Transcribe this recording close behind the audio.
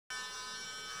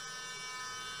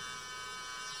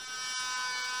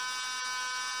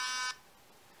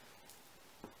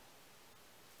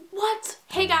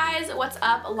what's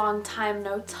up? A long time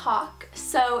no talk.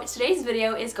 So today's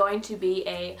video is going to be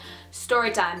a story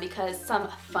time because some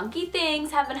funky things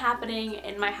have been happening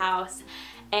in my house,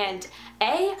 and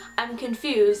A, I'm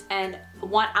confused and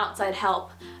want outside help.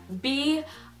 B,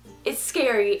 it's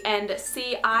scary, and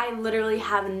C, I literally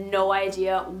have no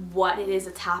idea what it is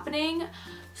that's happening.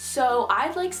 So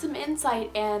I'd like some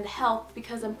insight and help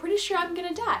because I'm pretty sure I'm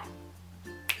gonna die.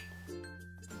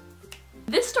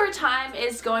 This story time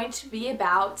is going to be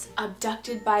about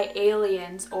abducted by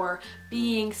aliens or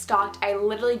being stalked. I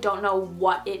literally don't know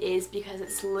what it is because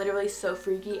it's literally so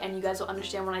freaky, and you guys will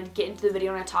understand when I get into the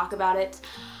video and I talk about it.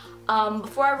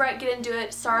 Before I get into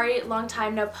it, sorry, long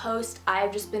time no post.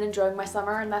 I've just been enjoying my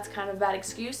summer, and that's kind of a bad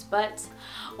excuse, but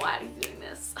why are you doing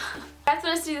this? If you guys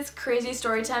want to see this crazy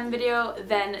story time video,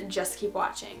 then just keep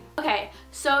watching. Okay,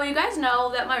 so you guys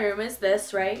know that my room is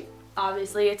this, right?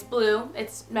 Obviously, it's blue.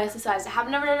 It's nicely sized. I have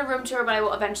never done a room tour, but I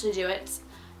will eventually do it.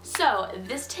 So,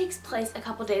 this takes place a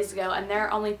couple days ago, and there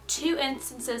are only 2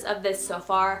 instances of this so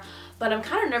far, but I'm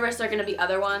kind of nervous there are going to be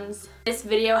other ones. This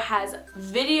video has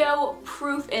video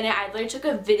proof in it. I literally took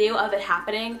a video of it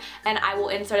happening, and I will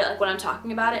insert it like when I'm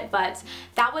talking about it, but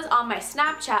that was on my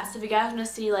Snapchat, so if you guys want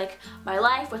to see like my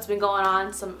life, what's been going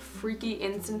on, some freaky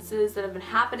instances that have been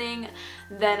happening,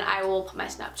 then I will put my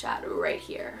Snapchat right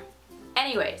here.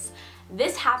 Anyways,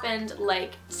 this happened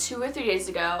like 2 or 3 days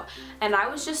ago, and I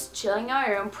was just chilling in my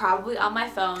room, probably on my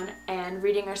phone and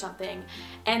reading or something,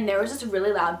 and there was this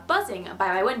really loud buzzing by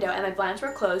my window, and my blinds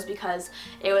were closed because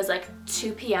it was like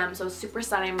 2 p.m. so it was super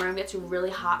sunny, and my room gets really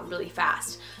hot really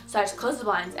fast. So I just closed the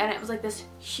blinds, and it was like this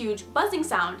huge buzzing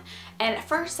sound, and at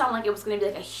first it sounded like it was going to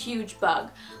be like a huge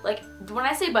bug. Like, when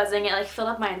I say buzzing, it like filled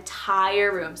up my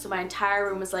entire room, so my entire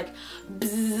room was like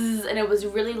bzzz, and it was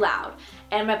really loud.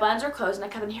 And my blinds were closed, and I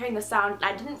kept on hearing the sound.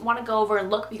 I didn't want to go over and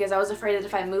look because I was afraid that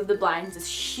if I moved the blinds, this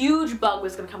huge bug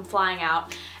was going to come flying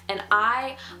out. And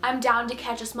I'm down to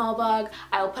catch a small bug.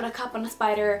 I will put a cup on a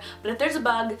spider. But if there's a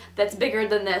bug that's bigger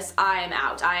than this, I am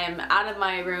out. I am out of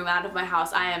my room, out of my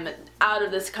house. I am out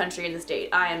of this country and the state.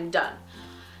 I am done.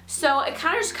 So it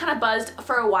just kind of buzzed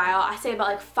for a while. I say about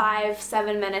like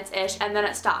 5-7 minutes-ish, and then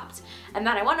it stopped. And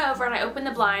then I went over and I opened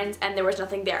the blinds, and there was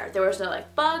nothing there. There was no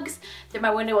like bugs.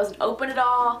 My window wasn't open at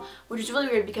all, which is really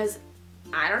weird because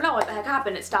I don't know what the heck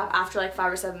happened. It stopped after like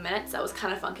 5 or 7 minutes. That was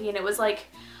kind of funky, and it was like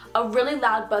a really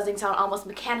loud buzzing sound, almost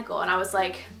mechanical. And I was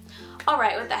like, all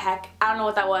right, what the heck? I don't know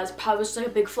what that was. Probably just like a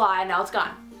big fly, and now it's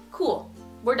gone. Cool,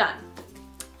 we're done.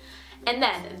 And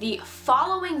then the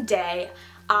following day,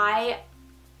 I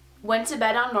went to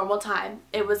bed on normal time.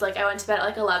 It was like I went to bed at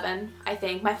like 11, I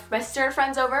think. My sister had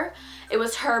friends over. It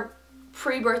was her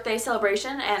pre-birthday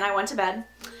celebration, and I went to bed.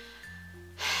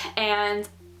 And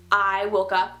I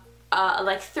woke up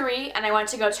like 3, and I went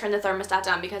to go turn the thermostat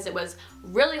down because it was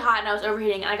really hot and I was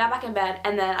overheating, and I got back in bed,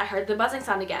 and then I heard the buzzing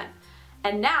sound again.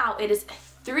 And now it is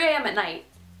 3 a.m. at night,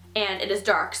 and it is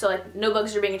dark, so like no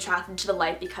bugs are being attracted to the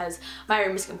light because my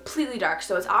room is completely dark,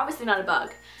 so it's obviously not a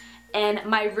bug. And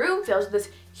my room fills with this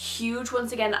huge,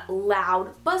 once again,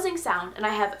 loud buzzing sound, and I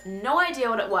have no idea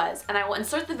what it was. And I will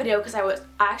insert the video because I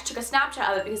actually took a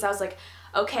Snapchat of it because I was like,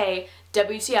 okay,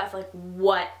 WTF, like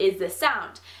what is this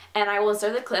sound? And I will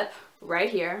insert the clip right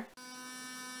here.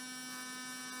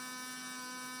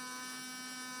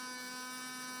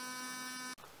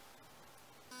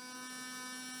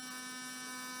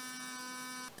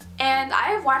 And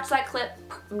I have watched that clip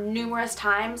numerous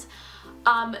times.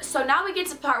 So now we get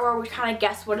to the part where we kind of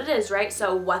guess what it is, right?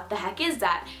 So what the heck is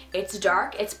that? It's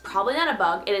dark. It's probably not a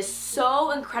bug. It is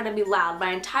so incredibly loud.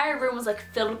 My entire room was like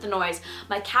filled with the noise.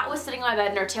 My cat was sitting on my bed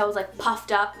and her tail was like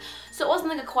puffed up. So it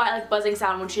wasn't like a quiet like buzzing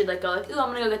sound when she'd like go like, ooh,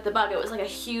 I'm gonna go get the bug. It was like a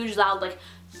huge, loud, like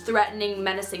threatening,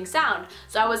 menacing sound.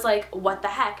 So I was like, what the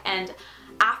heck? And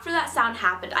after that sound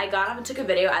happened, I got up and took a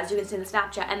video, as you can see in the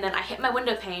Snapchat, and then I hit my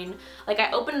window pane. Like,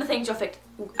 I opened the things real fast.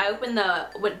 I opened the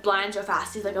blinds real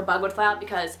fast, so like a bug would fly out,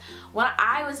 because when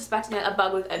I was expecting a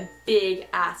bug with a big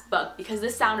ass bug, because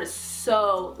this sound is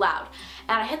so loud.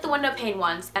 And I hit the window pane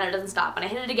once, and it doesn't stop, and I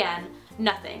hit it again,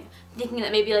 nothing. Thinking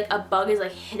that maybe like a bug is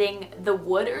like hitting the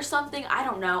wood or something, I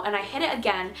don't know. And I hit it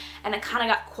again, and it kind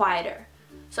of got quieter.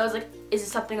 So I was like, is it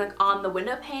something like on the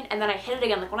window pane? And then I hit it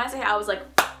again. Like when I say I was like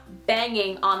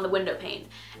banging on the window pane,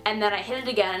 and then I hit it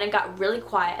again and it got really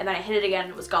quiet, and then I hit it again and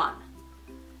it was gone.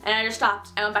 And I just stopped.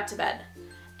 I went back to bed,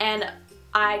 and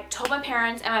I told my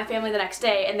parents and my family the next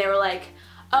day, and they were like,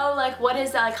 oh, like what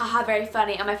is that, like haha, very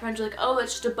funny. And my friends were like, oh,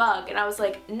 it's just a bug. And I was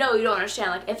like, no, you don't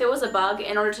understand. Like if it was a bug,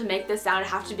 in order to make this sound,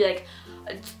 it'd have to be like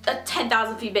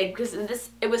 10,000 feet big, because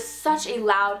it was such a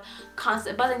loud,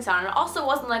 constant buzzing sound. And it also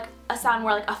wasn't like a sound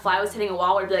where like a fly was hitting a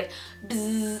wall, where it'd be like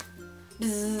bzzz,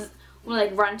 bzzz, when we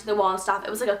like run to the wall and stop. It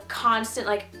was like a constant,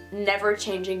 like never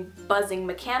changing buzzing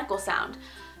mechanical sound.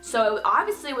 So it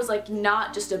obviously was like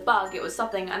not just a bug, it was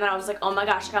something. And then I was like, oh my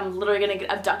gosh, like I'm literally gonna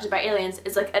get abducted by aliens.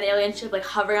 It's like an alien ship like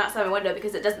hovering outside my window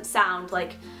because it doesn't sound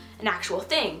like an actual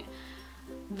thing.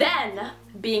 Then,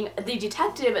 being the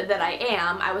detective that I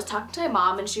am, I was talking to my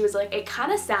mom and she was like, it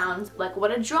kind of sounds like what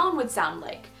a drone would sound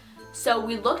like. So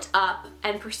we looked up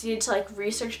and proceeded to like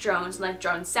research drones and like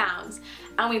drone sounds,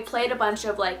 and we played a bunch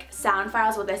of like sound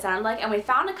files, what they sounded like, and we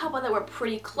found a couple that were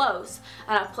pretty close,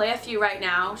 and I'll play a few right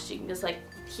now so you can just like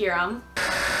hear them.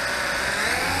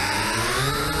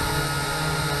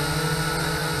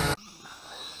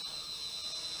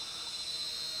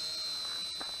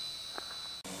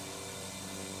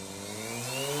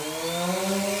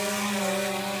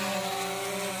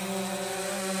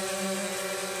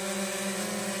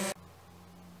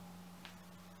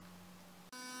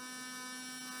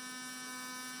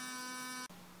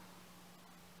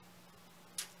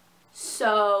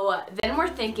 So then we're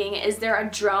thinking, is there a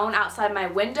drone outside my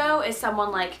window? Is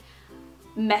someone like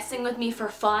messing with me for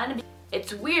fun?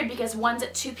 It's weird because one's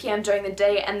at 2 p.m. during the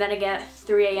day and then again at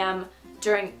 3 a.m.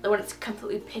 when it's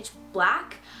completely pitch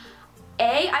black.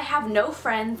 I have no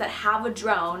friends that have a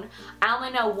drone. I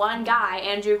only know one guy,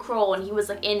 Andrew Kroll, and he was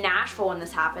like in Nashville when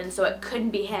this happened, so it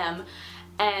couldn't be him.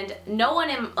 And no one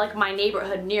in like my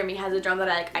neighborhood near me has a drone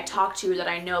that I talk to, that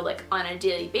I know like on a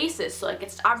daily basis. So like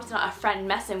it's obviously not a friend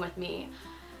messing with me.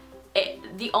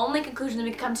 The only conclusion that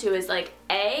we could come to is like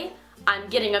I'm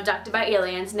getting abducted by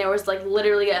aliens, and there was like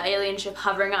literally an alien ship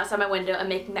hovering outside my window and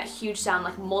making that huge sound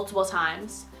like multiple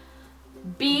times.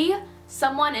 B,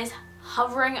 someone is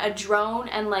hovering a drone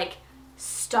and like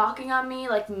stalking on me,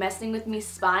 like messing with me,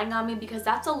 spying on me, because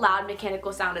that's a loud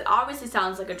mechanical sound. It obviously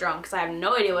sounds like a drone because I have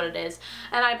no idea what it is,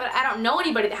 but I don't know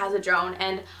anybody that has a drone,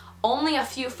 and only a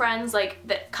few friends like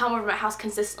that come over to my house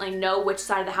consistently know which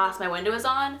side of the house my window is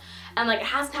on, and like it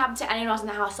hasn't happened to anyone else in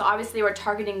the house, so obviously they were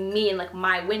targeting me and like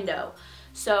my window.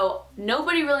 So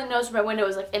nobody really knows where my window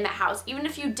is like in the house. Even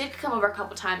if you did come over a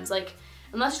couple times, like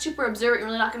unless you're super observant, you're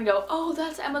really not gonna go, oh,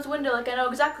 that's Emma's window, like I know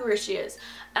exactly where she is.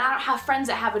 And I don't have friends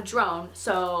that have a drone,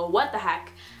 so what the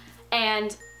heck.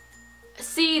 And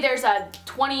C, there's a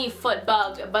 20-foot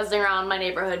bug buzzing around my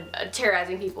neighborhood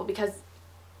terrorizing people, because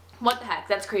what the heck,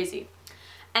 that's crazy.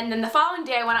 And then the following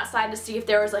day I went outside to see if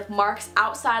there was like marks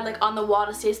outside like on the wall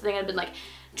to see if something had been like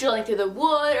drilling through the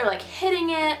wood or like hitting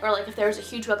it, or like if there was a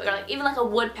huge bug, or like even like a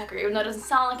woodpecker. Even though it doesn't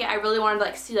sound like it, I really wanted to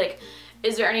like see like,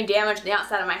 is there any damage on the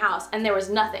outside of my house? And there was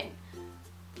nothing.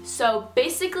 So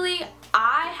basically,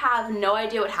 I have no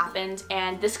idea what happened,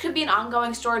 and this could be an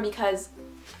ongoing story because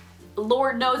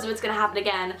Lord knows if it's gonna happen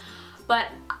again, but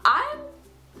I'm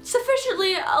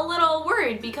sufficiently a little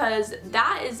worried because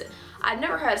I've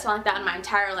never heard a sound like that in my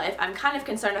entire life. I'm kind of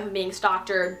concerned if I'm being stalked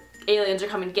or aliens are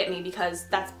coming to get me, because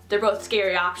they're both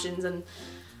scary options and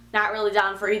not really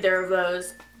down for either of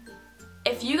those.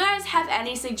 If you guys have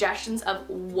any suggestions of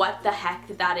what the heck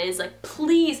that is, like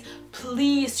please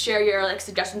share your like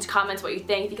suggestions, comments, what you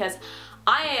think, because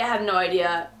I have no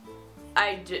idea.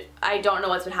 I don't know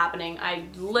what's been happening. I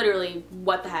literally,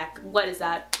 what the heck, what is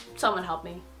that? Someone help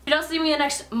me. If you don't see me in the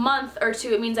next month or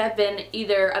two, it means I've been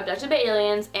either abducted by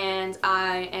aliens and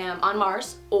I am on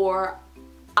Mars, or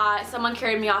someone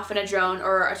carried me off in a drone,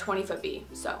 or a 20-foot bee.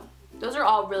 So those are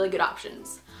all really good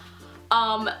options.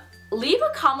 Leave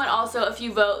a comment also if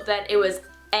you vote that it was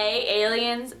A,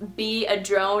 aliens, B, a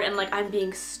drone, and like I'm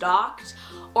being stalked,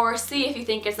 or C, if you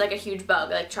think it's like a huge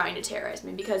bug like trying to terrorize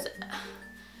me, because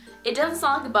it doesn't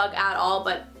sound like a bug at all,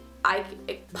 but I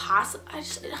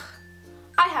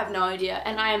have no idea,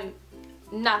 and I'm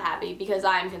not happy because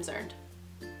I'm concerned.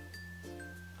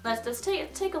 Let's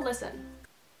take a listen.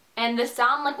 And the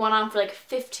sound like went on for like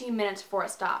 15 minutes before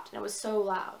it stopped, and it was so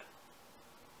loud.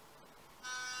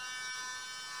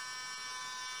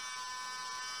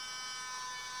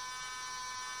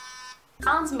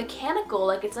 Sounds mechanical,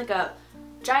 like it's like a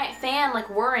giant fan like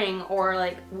whirring, or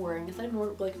like whirring, it's like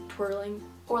twirling,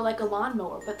 or like a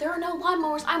lawnmower, but there are no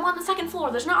lawnmowers. I'm on the second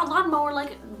floor. There's not a lawnmower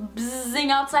like bzzing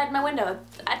outside my window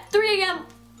at 3 a.m.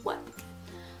 What?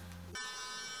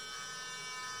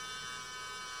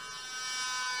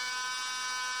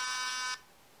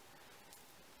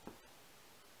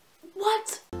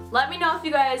 What? Let me know if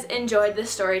you guys enjoyed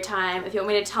this story time. If you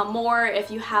want me to tell more,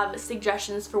 if you have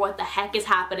suggestions for what the heck is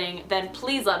happening, then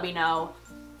please let me know.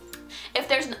 If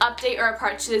there's an update or a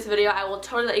part 2 to this video, I will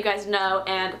totally let you guys know,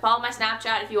 and follow my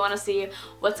Snapchat if you want to see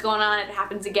what's going on if it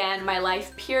happens again, my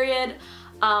life period.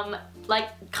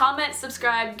 Like, comment,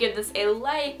 subscribe, give this a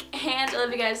like, and I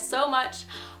love you guys so much.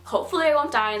 Hopefully I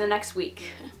won't die in the next week.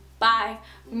 Bye.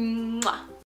 Mwah.